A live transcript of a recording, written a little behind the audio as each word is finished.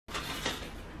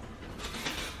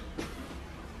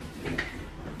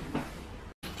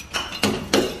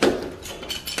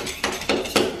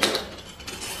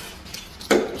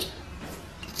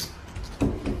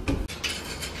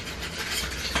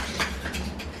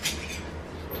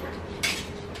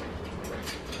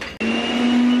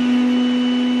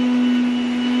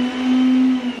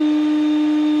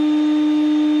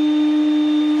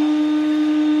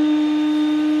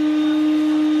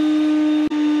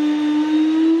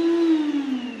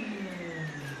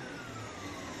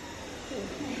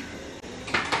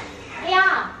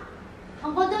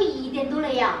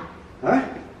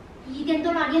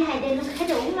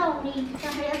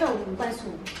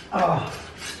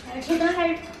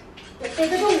这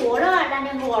个都饿了啊，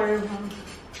那2个娃儿嘛，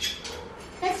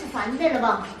该吃饭得了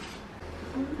吧？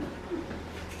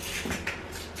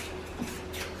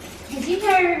今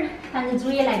天儿反正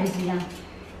煮也来不及了。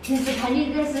平时看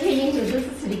你在视频里头都是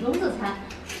吃的工作餐，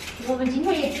我们今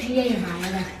天也体验一下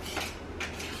来。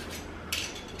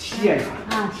体验一下。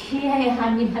啊，体验一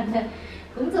下你那个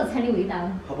工作餐的味道。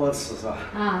好不好吃是吧？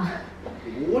啊。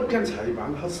我点菜一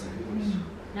般好吃的东西。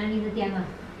那你就点嘛。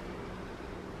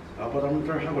要不他们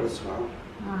这儿喊过来吃饭。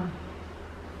啊。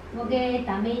我给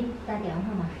大美打电话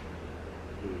嘛。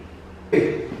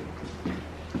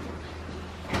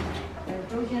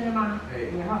周先生吗？哎，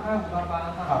你好，还有588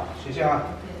哈。好，谢谢啊。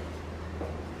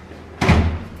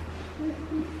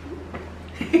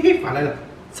嘿嘿，饭来了，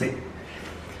吃。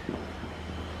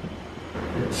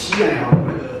体验一下我们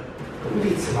那个工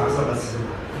地吃饭是个事情嘛。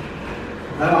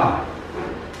来嘛，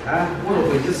哎，我坐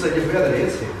飞机吃，你非要在这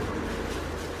吃。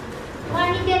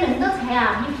哇，你点那么多菜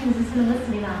啊？你平时是那么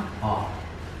吃的吗？啊。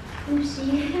不是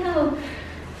哦，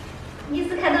你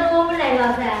是看到我们来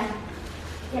了噻？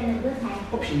点那么多菜。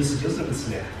我平时就是这么吃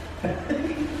的。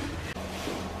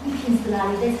你平时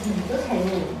哪里得吃那么多菜哦？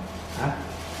啊？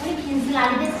你平时哪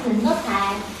里得吃那么多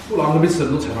菜？我哪个没吃那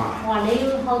么多菜嘛？哇，那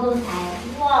有好多菜，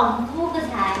哇，5个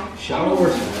菜。香了味儿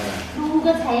菜。6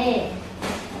个菜，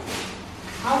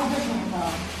好多钱的。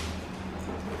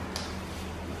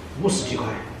50几块。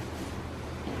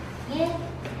耶，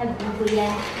还不贵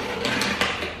呀。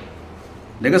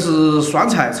那个是酸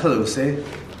菜炒肉丝，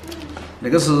那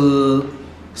个是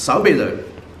烧白肉，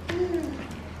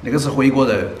那个是回锅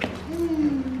肉，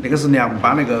那个是凉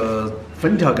拌那个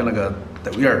粉条跟那个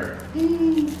豆芽儿，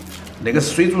那个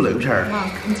是水煮肉片儿，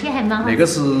看起来还蛮好。那个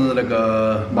是那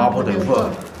个麻婆豆腐，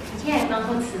看起来还蛮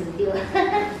好吃的。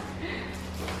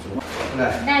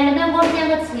来，那我们2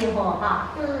个吃一盒哈。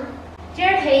今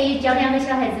儿特意叫2个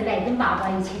小孩子来跟爸爸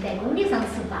一起在工地上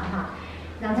吃饭哈，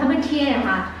让他们体验一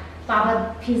下爸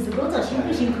爸平时工作辛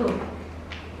不辛苦。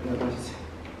那个东西吃。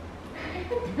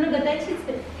那个短期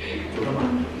吃。做到嘛？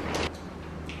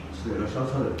吃那个小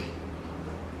炒肉，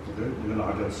那个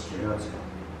辣椒吃也要吃。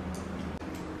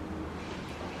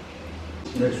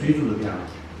现在水煮肉片，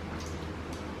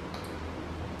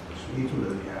水煮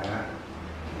肉片，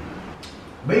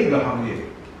每一个行业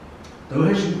都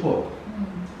很辛苦，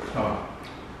知道吧？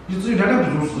你只有天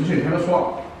天不做事情，天天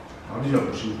耍，那你就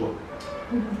不辛苦。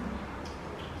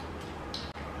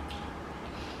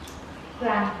对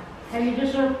啊，还有就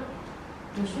是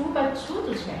读书把书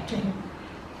读出来，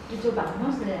就坐办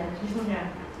公室轻松点儿。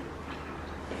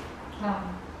啊。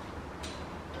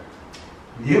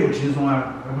也不轻松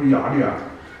啊，还会压力啊。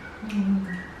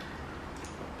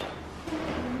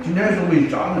今天是我一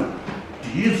家人第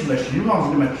一次在新房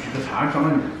子里面聚个餐，相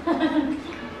当于。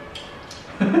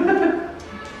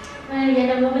原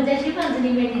来我们在新房子里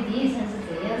面的第一餐是这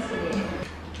样吃的。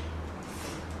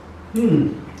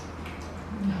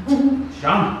香。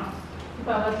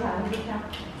爸爸调的香。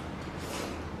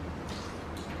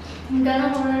你刚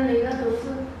刚我们那个都是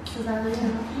吃啥东西了？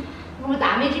我们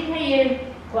大美今天也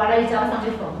挂了一早上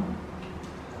的缝。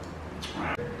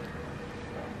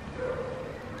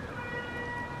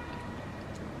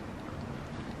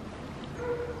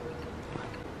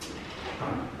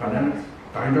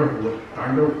干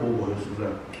一点火锅是不是？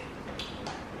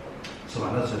吃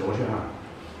饭都吃多些哈。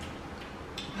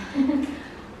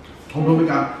统统没干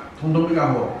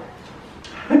活。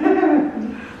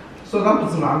说他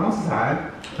不吃饭，光吃菜，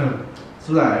是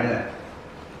不是？哎。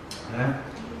哎。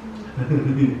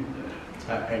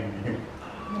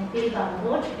给你爸爸多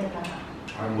吃点饭。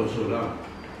我吃了。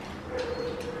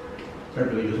这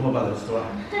个有什么把它吃了？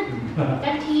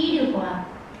干体力活。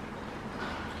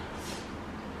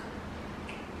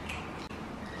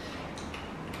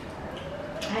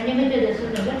哎，你们觉得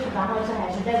是那个吃饭好吃，还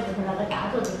是在屋头那个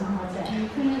大桌子上好吃？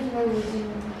肯定是在屋头。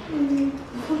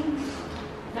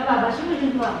那爸爸辛不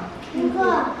辛苦啊？辛苦。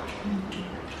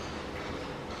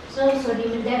所以说你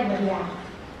们在屋里啊，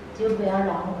就不要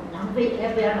浪费，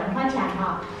不要乱花钱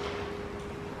哈。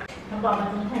让爸爸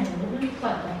挣钱，你们很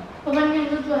烦的。爸爸，你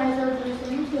不做还是要注意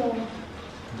身体哦。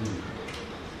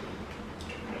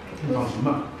你放心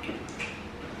吧。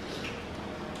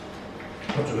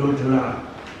到最后就呢。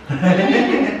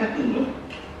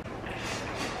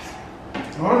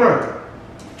好点儿。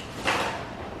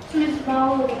没吃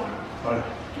饱了吧？好嘞。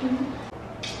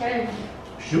加油。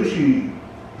休息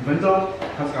1分钟，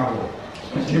开始干活。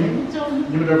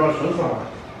你们这儿把收拾好。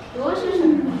多休息。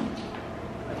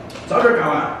早点干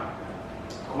完，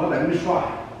我带你们耍。